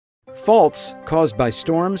Faults caused by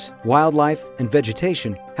storms, wildlife, and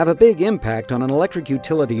vegetation have a big impact on an electric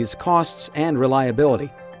utility's costs and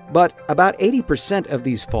reliability. But about 80% of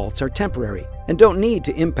these faults are temporary and don't need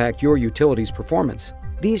to impact your utility's performance.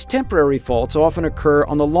 These temporary faults often occur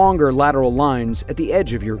on the longer lateral lines at the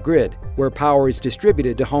edge of your grid, where power is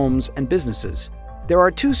distributed to homes and businesses. There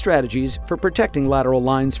are two strategies for protecting lateral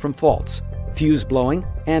lines from faults: fuse blowing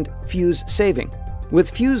and fuse saving.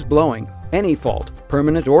 With fuse blowing, any fault,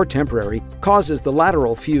 permanent or temporary, causes the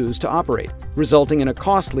lateral fuse to operate, resulting in a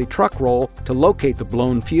costly truck roll to locate the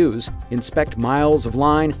blown fuse, inspect miles of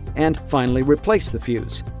line, and finally replace the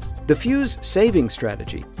fuse. The fuse saving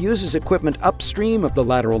strategy uses equipment upstream of the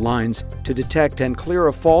lateral lines to detect and clear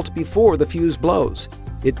a fault before the fuse blows.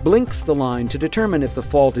 It blinks the line to determine if the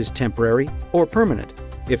fault is temporary or permanent.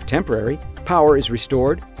 If temporary, power is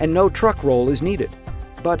restored and no truck roll is needed.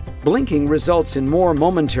 But blinking results in more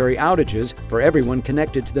momentary outages for everyone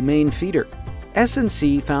connected to the main feeder.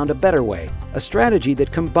 S&C found a better way, a strategy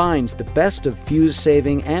that combines the best of fuse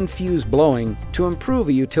saving and fuse blowing to improve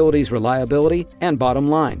a utility's reliability and bottom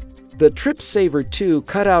line. The TripSaver II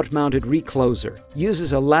cutout-mounted recloser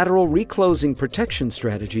uses a lateral reclosing protection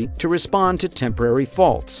strategy to respond to temporary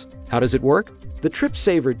faults. How does it work? The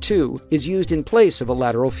TripSaver II is used in place of a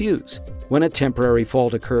lateral fuse. When a temporary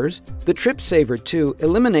fault occurs, the TripSaver II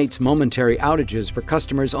eliminates momentary outages for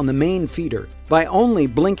customers on the main feeder by only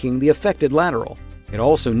blinking the affected lateral. It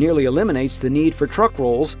also nearly eliminates the need for truck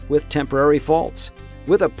rolls with temporary faults.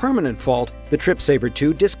 With a permanent fault, the TripSaver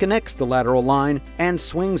II disconnects the lateral line and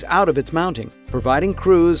swings out of its mounting, providing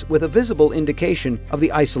crews with a visible indication of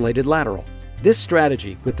the isolated lateral. This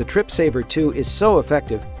strategy with the TripSaver II is so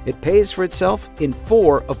effective, it pays for itself in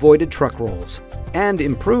 4 avoided truck rolls. And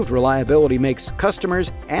improved reliability makes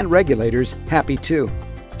customers and regulators happy too.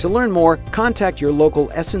 To learn more, contact your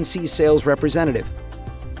local S&C sales representative